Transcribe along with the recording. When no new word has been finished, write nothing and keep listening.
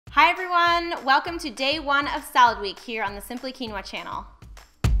Hi everyone, welcome to day one of Salad Week here on the Simply Quinoa channel.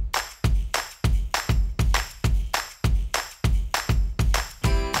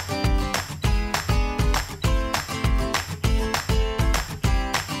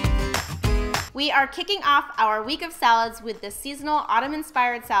 We are kicking off our week of salads with this seasonal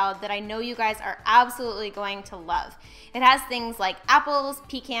autumn-inspired salad that I know you guys are absolutely going to love. It has things like apples,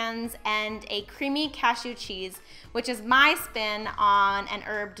 pecans, and a creamy cashew cheese, which is my spin on an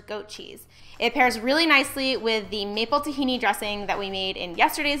herbed goat cheese. It pairs really nicely with the maple tahini dressing that we made in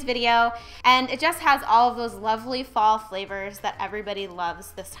yesterday's video, and it just has all of those lovely fall flavors that everybody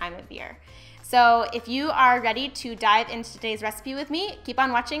loves this time of year. So if you are ready to dive into today's recipe with me, keep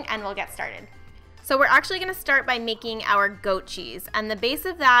on watching and we'll get started. So we're actually going to start by making our goat cheese, and the base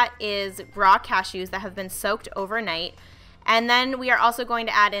of that is raw cashews that have been soaked overnight, and then we are also going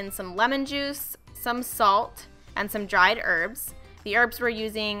to add in some lemon juice, some salt, and some dried herbs. The herbs we're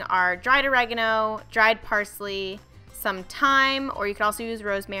using are dried oregano, dried parsley, some thyme, or you could also use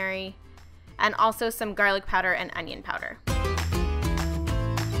rosemary, and also some garlic powder and onion powder.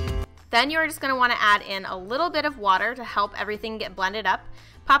 Then you're just going to want to add in a little bit of water to help everything get blended up.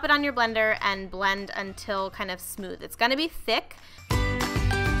 Pop it on your blender and blend until kind of smooth. It's going to be thick.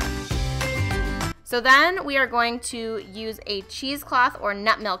 So then we are going to use a cheesecloth or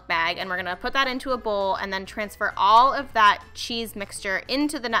nut milk bag, and we're going to put that into a bowl and then transfer all of that cheese mixture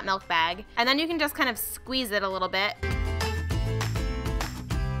into the nut milk bag. And then you can just kind of squeeze it a little bit.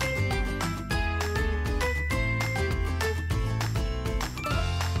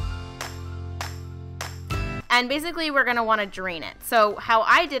 And basically we're gonna wanna drain it. So how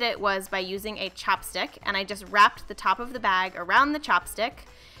I did it was by using a chopstick, and I just wrapped the top of the bag around the chopstick,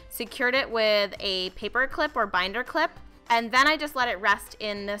 secured it with a paper clip or binder clip, and then I just let it rest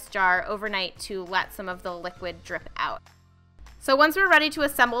in this jar overnight to let some of the liquid drip out. So once we're ready to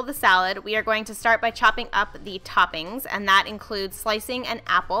assemble the salad, we are going to start by chopping up the toppings, and that includes slicing an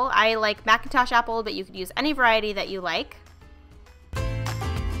apple. I like Macintosh apple, but you could use any variety that you like.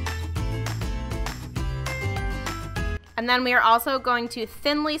 And then we are also going to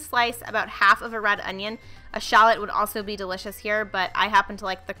thinly slice about half of a red onion. A shallot would also be delicious here, but I happen to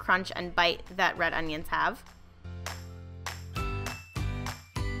like the crunch and bite that red onions have.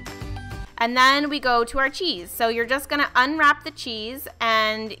 And then we go to our cheese. So you're just gonna unwrap the cheese,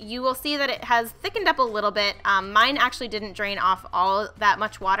 and you will see that it has thickened up a little bit. Mine actually didn't drain off all that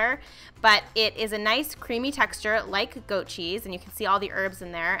much water, but it is a nice creamy texture like goat cheese, and you can see all the herbs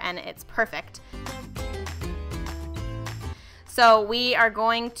in there, and it's perfect. So we are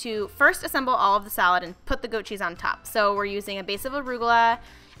going to first assemble all of the salad and put the goat cheese on top. So we're using a base of arugula,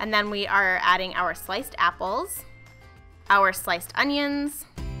 and then we are adding our sliced apples, our sliced onions,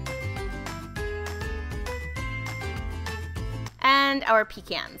 and our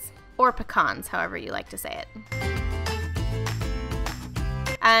pecans, or pecans, however you like to say it.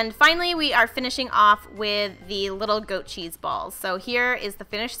 And finally, we are finishing off with the little goat cheese balls. So here is the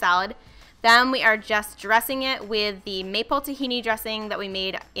finished salad. Then we are just dressing it with the maple tahini dressing that we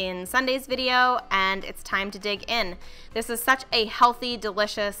made in Sunday's video, and it's time to dig in. This is such a healthy,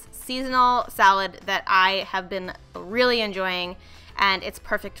 delicious, seasonal salad that I have been really enjoying, and it's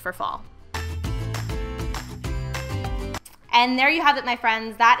perfect for fall. And there you have it, my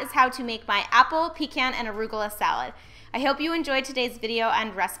friends. That is how to make my apple, pecan, and arugula salad. I hope you enjoyed today's video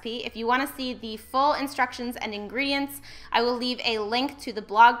and recipe. If you want to see the full instructions and ingredients, I will leave a link to the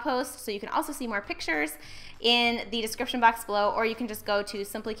blog post so you can also see more pictures in the description box below, or you can just go to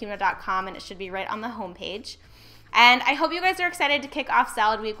simplyquinoa.com and it should be right on the homepage. And I hope you guys are excited to kick off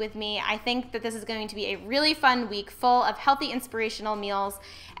Salad Week with me. I think that this is going to be a really fun week full of healthy, inspirational meals,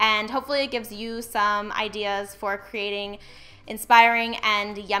 and hopefully it gives you some ideas for creating inspiring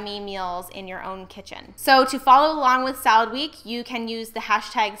and yummy meals in your own kitchen. So to follow along with Salad Week, you can use the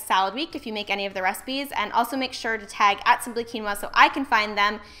hashtag Salad Week if you make any of the recipes, and also make sure to tag at Simply Quinoa so I can find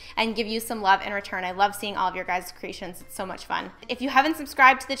them and give you some love in return. I love seeing all of your guys' creations. It's so much fun. If you haven't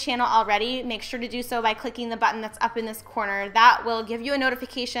subscribed to the channel already, make sure to do so by clicking the button that's up in this corner. That will give you a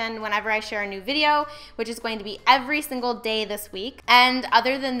notification whenever I share a new video, which is going to be every single day this week. And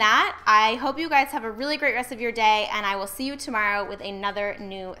other than that, I hope you guys have a really great rest of your day, and I will see you tomorrow with another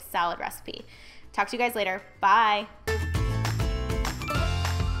new salad recipe. Talk to you guys later. Bye.